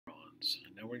neurons.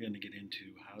 And now we're going to get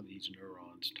into how these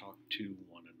neurons talk to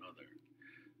one another,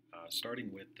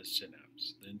 starting with the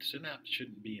synapse. The synapse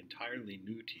shouldn't be entirely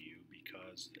new to you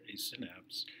because a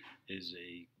synapse is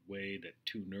a way that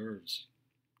two nerves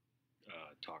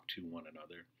talk to one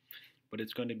another, but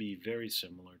it's going to be very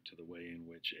similar to the way in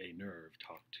which a nerve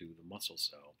talked to the muscle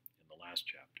cell in the last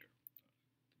chapter.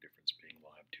 The difference being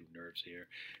we'll have two nerves here.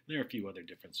 And there are a few other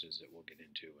differences that we'll get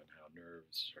into and how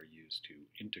nerves are used to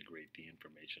integrate the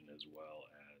information as well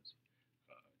as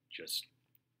just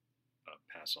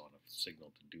pass on a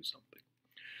signal to do something.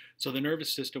 So the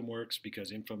nervous system works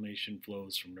because information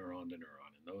flows from neuron to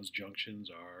neuron, and those junctions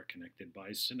are connected by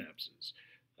synapses.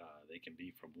 They can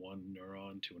be from one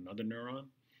neuron to another neuron,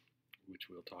 which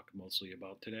we'll talk mostly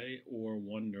about today, or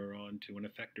one neuron to an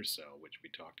effector cell, which we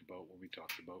talked about when we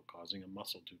talked about causing a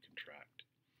muscle to contract.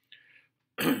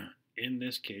 In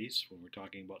this case, when we're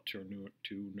talking about two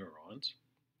neurons,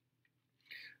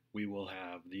 we will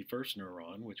have the first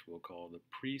neuron, which we'll call the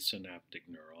presynaptic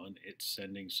neuron. It's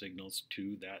sending signals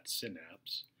to that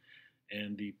synapse,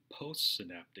 and the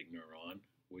postsynaptic neuron,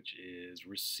 which is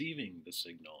receiving the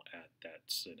signal at that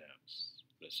synapse,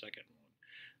 the second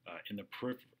one. In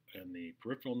the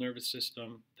peripheral nervous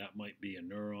system, that might be a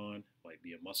neuron, might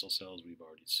be a muscle cell as we've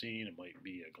already seen, it might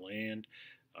be a gland.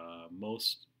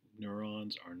 Most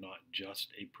neurons are not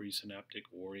just a presynaptic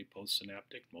or a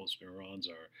postsynaptic. Most neurons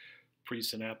are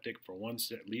presynaptic for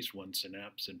at least one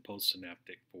synapse and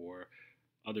postsynaptic for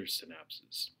other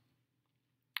synapses.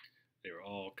 They're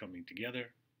all coming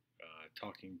together,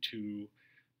 talking to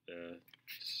the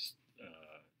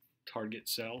target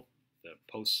cell. The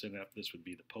postsynaptic, this would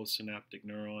be the postsynaptic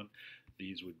neuron.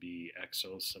 These would be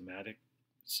axosomatic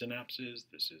synapses.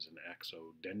 This is an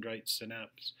axodendrite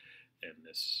synapse, and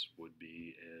this would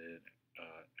be an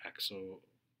axonal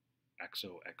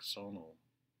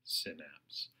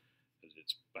synapse, as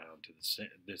it's bound to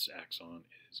this axon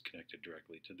is connected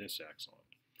directly to this axon.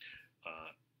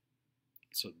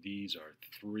 So these are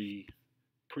three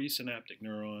presynaptic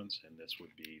neurons, and this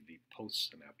would be the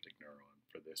postsynaptic neuron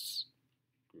for this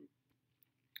group.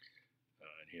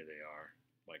 And here they are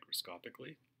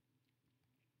microscopically.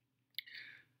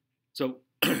 So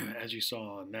as you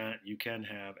saw on that, you can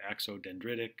have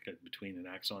axodendritic between an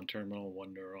axon terminal,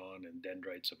 one neuron, and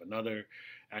dendrites of another.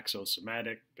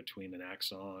 Axosomatic between an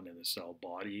axon and the cell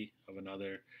body of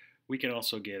another. We can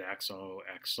also get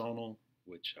axonal,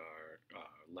 which are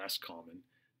less common.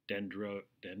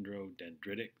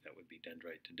 Dendrodendritic, that would be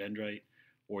dendrite to dendrite,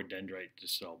 or dendrite to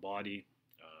cell body.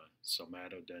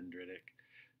 Somatodendritic.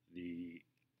 The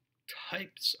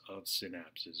types of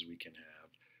synapses we can have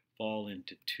fall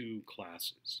into two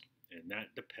classes, and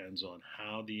that depends on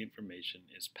how the information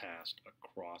is passed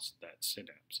across that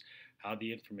synapse, how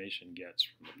the information gets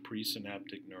from the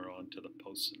presynaptic neuron to the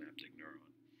postsynaptic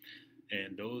neuron.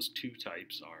 And those two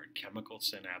types are chemical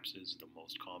synapses, the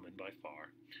most common by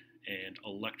far, and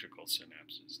electrical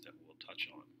synapses that we'll touch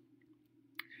on.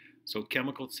 So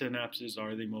chemical synapses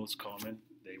are the most common.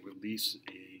 They release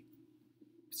a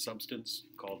substance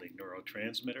called a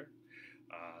neurotransmitter.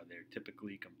 They're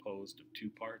typically composed of two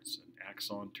parts: an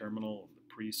axon terminal of the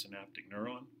presynaptic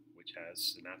neuron, which has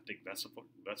synaptic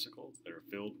vesicles that are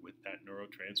filled with that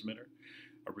neurotransmitter,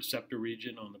 a receptor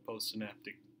region on the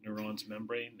postsynaptic neuron's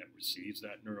membrane that receives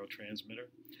that neurotransmitter.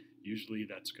 Usually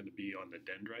that's going to be on the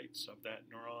dendrites of that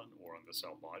neuron or on the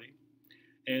cell body.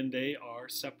 And they are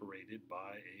separated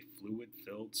by a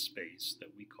fluid-filled space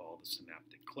that we call the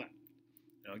synaptic cleft.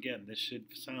 Now again, this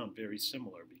should sound very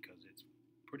similar because it's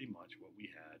pretty much what we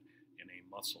had in a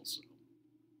muscle cell.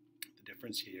 The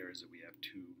difference here is that we have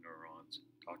two neurons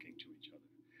talking to each other.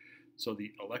 So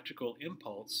the electrical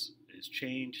impulse is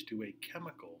changed to a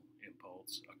chemical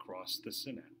impulse across the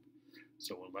synapse.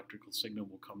 So electrical signal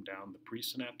will come down the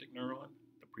presynaptic neuron.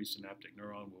 The presynaptic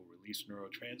neuron will release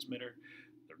neurotransmitter.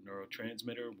 The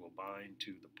neurotransmitter will bind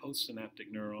to the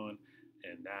postsynaptic neuron,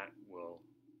 and that will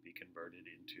be converted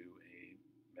into a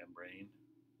membrane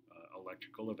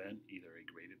electrical event, either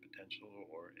a graded potential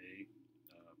or a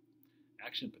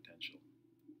action potential.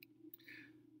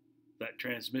 That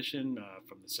transmission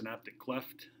from the synaptic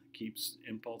cleft keeps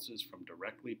impulses from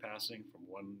directly passing from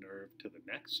one nerve to the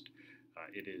next.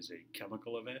 It is a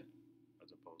chemical event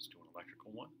as opposed to an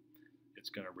electrical one. It's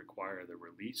going to require the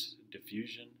release,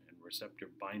 diffusion, and receptor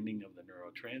binding of the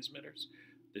neurotransmitters.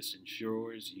 This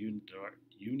ensures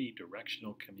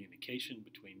unidirectional communication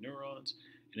between neurons,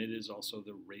 and it is also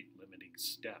the rate-limiting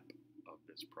step of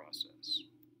this process.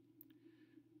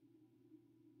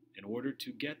 In order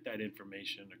to get that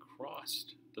information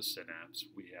across the synapse,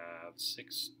 we have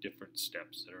 6 different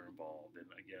steps that are involved. And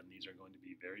again, these are going to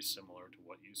be very similar to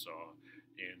what you saw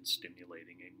in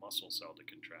stimulating a muscle cell to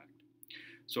contract.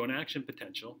 So an action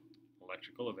potential,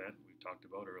 electrical event we've talked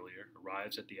about earlier,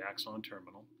 arrives at the axon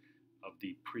terminal of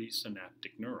the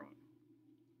presynaptic neuron.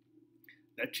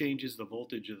 That changes the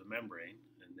voltage of the membrane,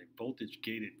 and the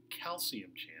voltage-gated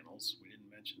calcium channels, we didn't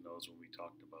mention those when we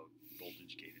talked about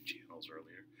voltage-gated channels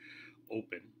earlier,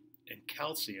 open, and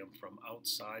calcium from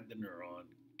outside the neuron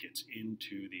gets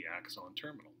into the axon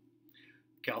terminal.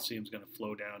 Calcium is going to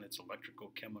flow down its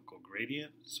electrical chemical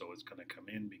gradient, so it's going to come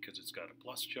in because it's got a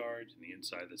plus charge and the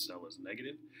inside of the cell is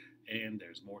negative, and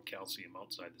there's more calcium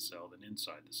outside the cell than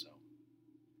inside the cell.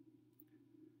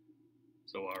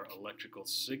 So our electrical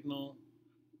signal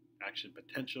action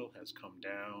potential has come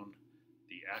down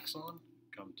the axon,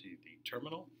 come to the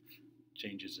terminal,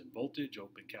 changes in voltage,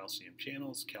 open calcium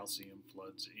channels, calcium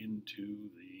floods into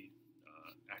the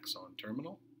axon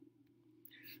terminal.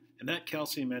 And that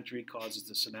calcium entry causes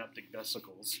the synaptic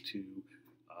vesicles to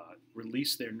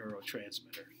release their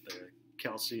neurotransmitter. The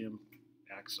calcium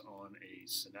acts on a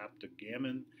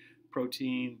synaptogamma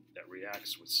protein that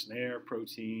reacts with snare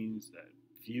proteins that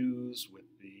fuse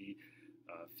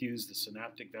the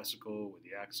synaptic vesicle with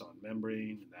the axon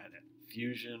membrane. And that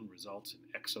fusion results in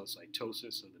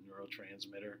exocytosis of the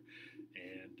neurotransmitter.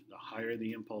 And the higher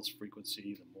the impulse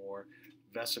frequency, the more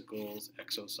vesicles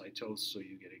exocytose, so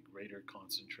you get a greater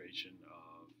concentration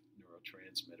of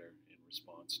neurotransmitter in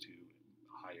response to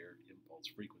higher impulse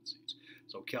frequencies.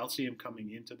 So calcium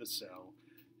coming into the cell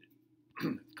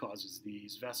causes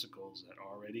these vesicles that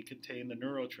already contain the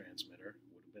neurotransmitter,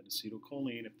 would have been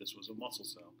acetylcholine if this was a muscle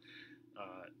cell,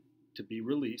 to be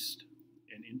released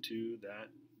and into that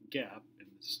gap in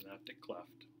the synaptic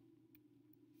cleft.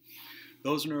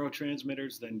 Those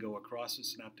neurotransmitters then go across the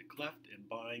synaptic cleft and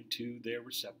bind to their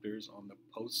receptors on the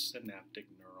postsynaptic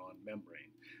neuron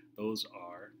membrane. Those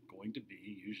are going to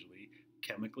be usually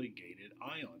chemically gated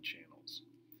ion channels.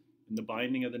 And the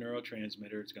binding of the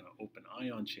neurotransmitter is going to open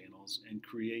ion channels and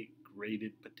create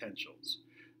graded potentials.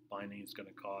 Binding is going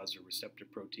to cause a receptor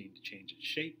protein to change its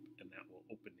shape, and that will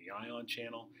open the ion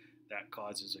channel. That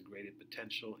causes a graded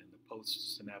potential in the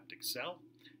postsynaptic cell.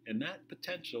 And that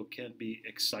potential can be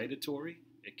excitatory,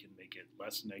 it can make it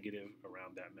less negative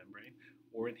around that membrane,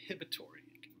 or inhibitory,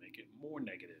 it can make it more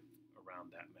negative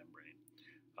around that membrane.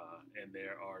 And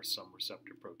there are some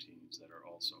receptor proteins that are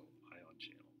also ion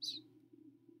channels.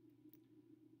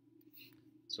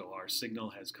 So our signal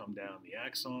has come down the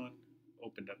axon,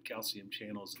 opened up calcium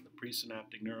channels in the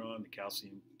presynaptic neuron. The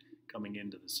calcium coming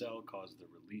into the cell caused the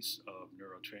release of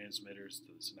neurotransmitters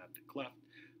to the synaptic cleft.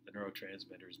 The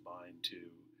neurotransmitters bind to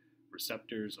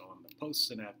receptors on the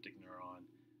postsynaptic neuron,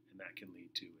 and that can lead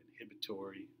to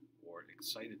inhibitory or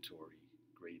excitatory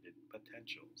graded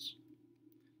potentials.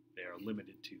 They are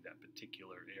limited to that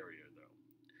particular area,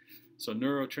 though. So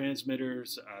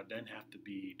neurotransmitters then have to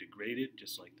be degraded,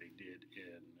 just like they did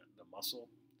in the muscle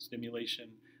stimulation,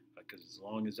 because as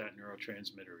long as that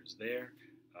neurotransmitter is there,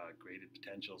 graded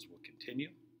potentials will continue.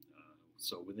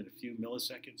 So within a few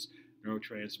milliseconds,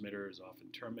 neurotransmitter is often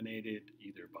terminated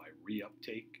either by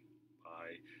reuptake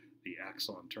by the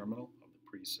axon terminal of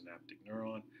the presynaptic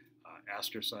neuron.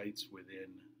 Astrocytes within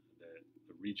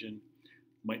the region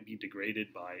might be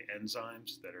degraded by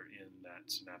enzymes that are in that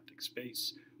synaptic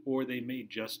space, or they may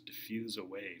just diffuse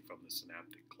away from the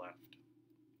synaptic cleft.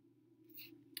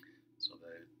 So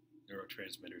the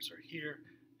neurotransmitters are here,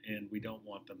 and we don't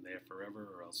want them there forever,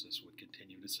 or else this would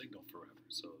continue to signal forever.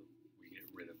 So we get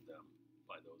rid of them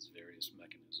by those various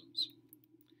mechanisms.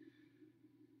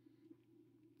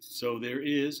 So there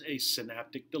is a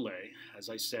synaptic delay. As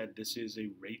I said, this is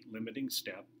a rate-limiting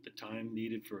step. The time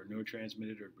needed for a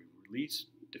neurotransmitter to be released,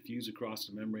 diffuse across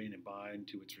the membrane, and bind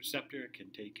to its receptor can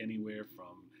take anywhere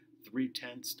from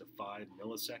 0.3 to 5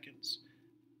 milliseconds.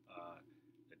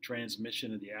 The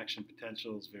transmission of the action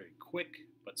potential is very quick,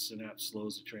 but synapse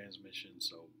slows the transmission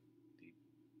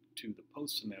to the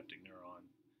postsynaptic neuron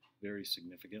very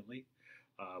significantly.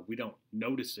 We don't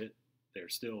notice it. They're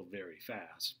still very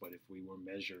fast, but if we were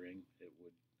measuring, it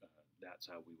would. That's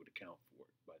how we would account for it,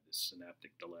 by this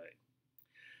synaptic delay.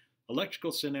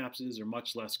 Electrical synapses are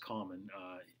much less common.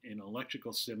 In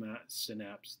electrical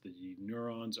synapse, the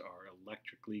neurons are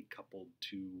electrically coupled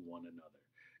to one another,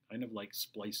 kind of like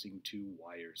splicing two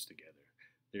wires together.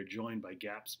 They're joined by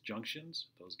gap junctions.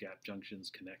 Those gap junctions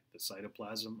connect the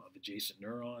cytoplasm of adjacent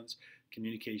neurons.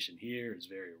 Communication here is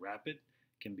very rapid.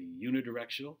 Can be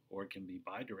unidirectional or it can be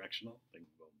bidirectional. They can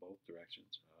go both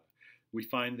directions. We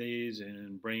find these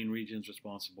in brain regions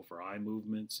responsible for eye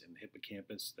movements and the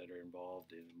hippocampus that are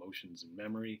involved in emotions and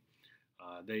memory.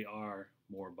 They are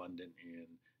more abundant in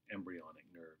embryonic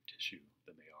nerve tissue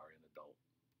than they are in adult.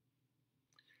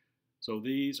 So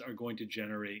these are going to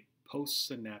generate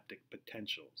postsynaptic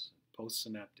potentials.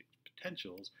 Postsynaptic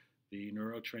potentials, the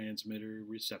neurotransmitter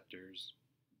receptors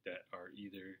that are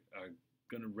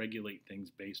going to regulate things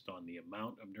based on the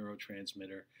amount of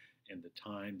neurotransmitter and the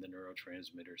time the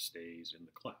neurotransmitter stays in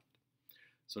the cleft.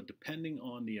 So depending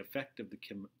on the effect of the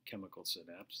chemical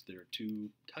synapse, there are two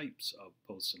types of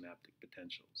postsynaptic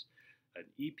potentials. An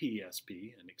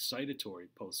EPSP, an excitatory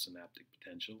postsynaptic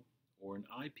potential, or an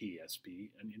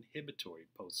IPSP, an inhibitory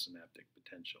postsynaptic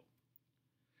potential.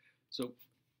 So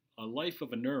a life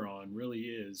of a neuron really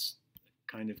is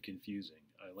kind of confusing.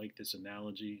 I like this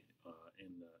analogy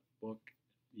in the book.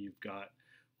 You've got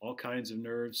all kinds of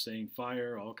nerves saying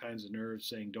fire, all kinds of nerves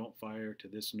saying don't fire to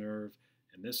this nerve,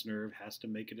 and this nerve has to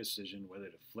make a decision whether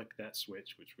to flick that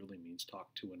switch, which really means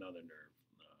talk to another nerve.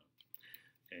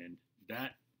 And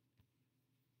that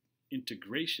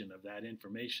integration of that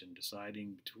information,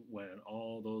 deciding when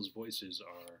all those voices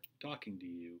are talking to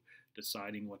you,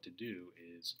 deciding what to do,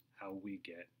 is how we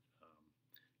get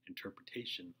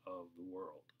interpretation of the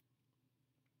world.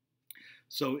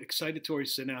 So excitatory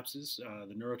synapses,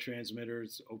 the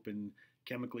neurotransmitters open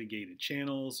chemically gated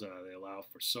channels. They allow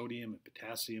for sodium and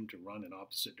potassium to run in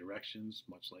opposite directions,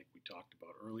 much like we talked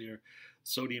about earlier.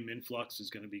 Sodium influx is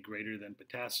going to be greater than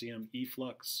potassium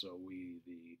efflux, so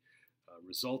the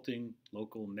resulting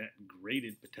local net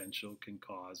graded potential can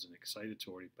cause an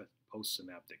excitatory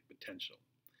postsynaptic potential.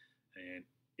 And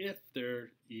if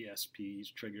their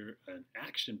ESPs trigger an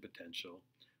action potential,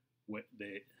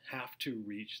 they have to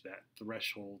reach that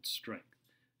threshold strength,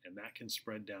 and that can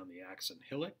spread down the axon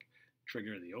hillock,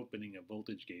 trigger the opening of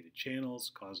voltage-gated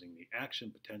channels, causing the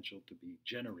action potential to be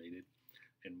generated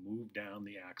and move down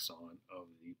the axon of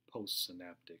the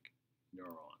postsynaptic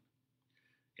neuron.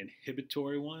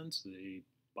 Inhibitory ones, the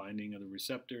binding of the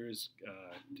receptors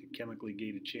to chemically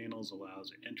gated channels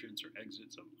allows entrance or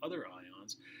exits of other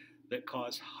ions that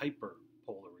cause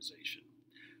hyperpolarization.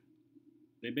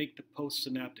 They make the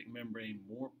postsynaptic membrane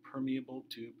more permeable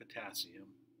to potassium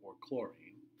or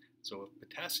chlorine. So if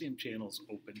potassium channels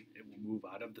open, it will move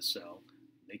out of the cell,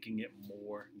 making it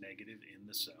more negative in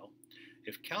the cell.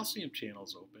 If calcium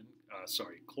channels open,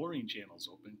 chlorine channels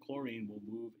open, chlorine will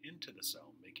move into the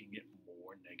cell, making it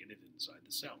more negative inside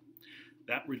the cell.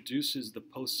 That reduces the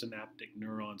postsynaptic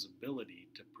neuron's ability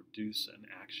to produce an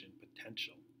action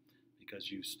potential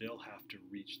because you still have to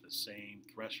reach the same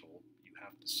threshold. You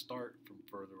have to start from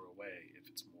further away if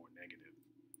it's more negative.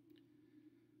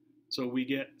 So we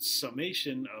get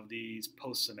summation of these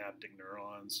postsynaptic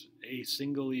neurons. A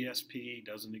single ESP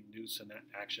doesn't induce an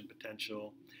action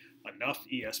potential. Enough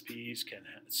ESPs can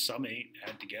summate,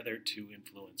 add together to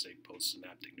influence a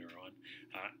postsynaptic neuron.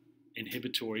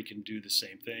 Inhibitory can do the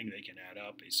same thing. They can add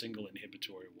up. A single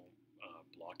inhibitory won't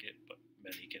block it, but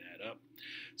many can add up.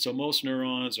 So most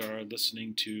neurons are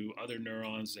listening to other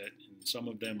neurons that, and some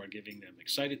of them are giving them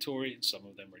excitatory, and some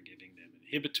of them are giving them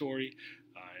inhibitory.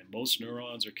 And most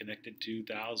neurons are connected to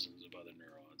thousands of other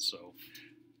neurons. So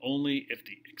only if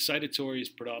the excitatories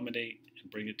predominate and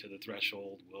bring it to the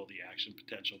threshold will the action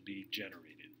potential be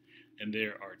generated. And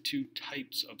there are two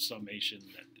types of summation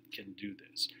that can do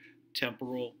this: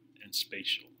 temporal and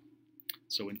spatial.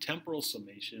 So in temporal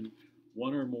summation,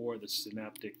 one or more of the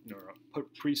presynaptic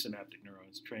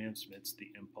neurons transmits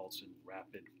the impulse in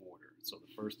rapid order. So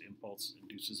the first impulse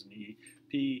induces an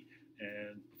EP,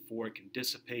 and before it can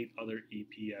dissipate, other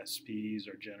EPSPs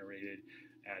are generated,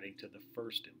 adding to the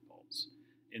first impulse.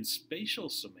 In spatial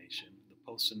summation, the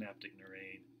postsynaptic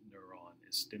neuron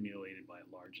is stimulated by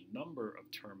a large number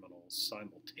of terminals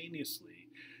simultaneously,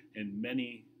 and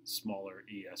many smaller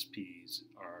ESPs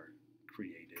are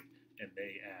created, and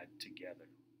they add together.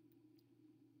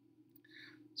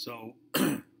 So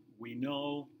we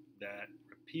know that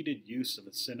repeated use of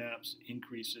a synapse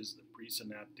increases the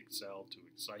presynaptic cell to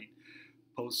excite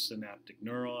postsynaptic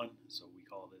neuron, so we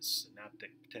call this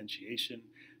synaptic potentiation.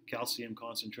 Calcium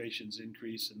concentrations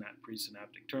increase in that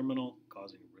presynaptic terminal,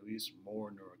 causing release of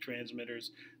more neurotransmitters.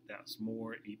 That's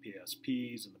more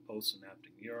EPSPs in the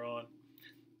postsynaptic neuron.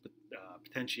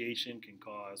 Potentiation can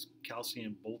cause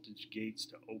calcium voltage gates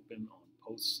to open on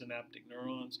postsynaptic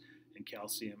neurons, and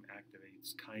calcium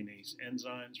activates kinase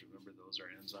enzymes. Remember, those are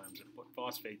enzymes that put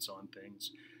phosphates on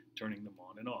things, turning them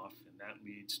on and off, and that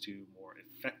leads to more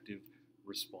effective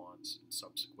response and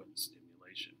subsequent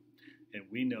stimulation. And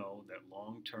we know that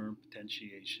long-term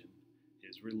potentiation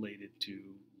is related to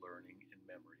learning and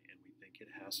memory, and we think it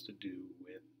has to do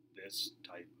with this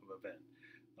type of event.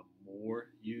 The more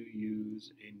you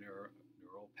use a neural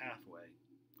pathway,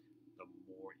 the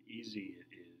more easy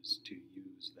it is to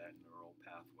use that neural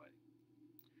pathway.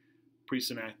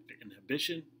 Presynaptic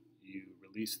inhibition, you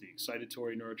release the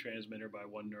excitatory neurotransmitter by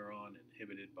one neuron,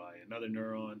 inhibited by another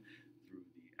neuron through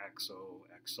the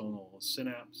axonal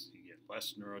synapse. You get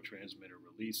less neurotransmitter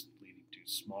released, leading to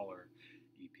smaller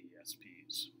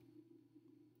EPSPs.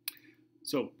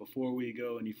 So before we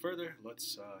go any further,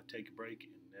 let's take a break,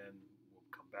 and then we'll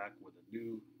come back with a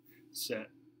new set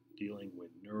dealing with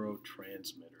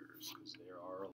neurotransmitters, because there are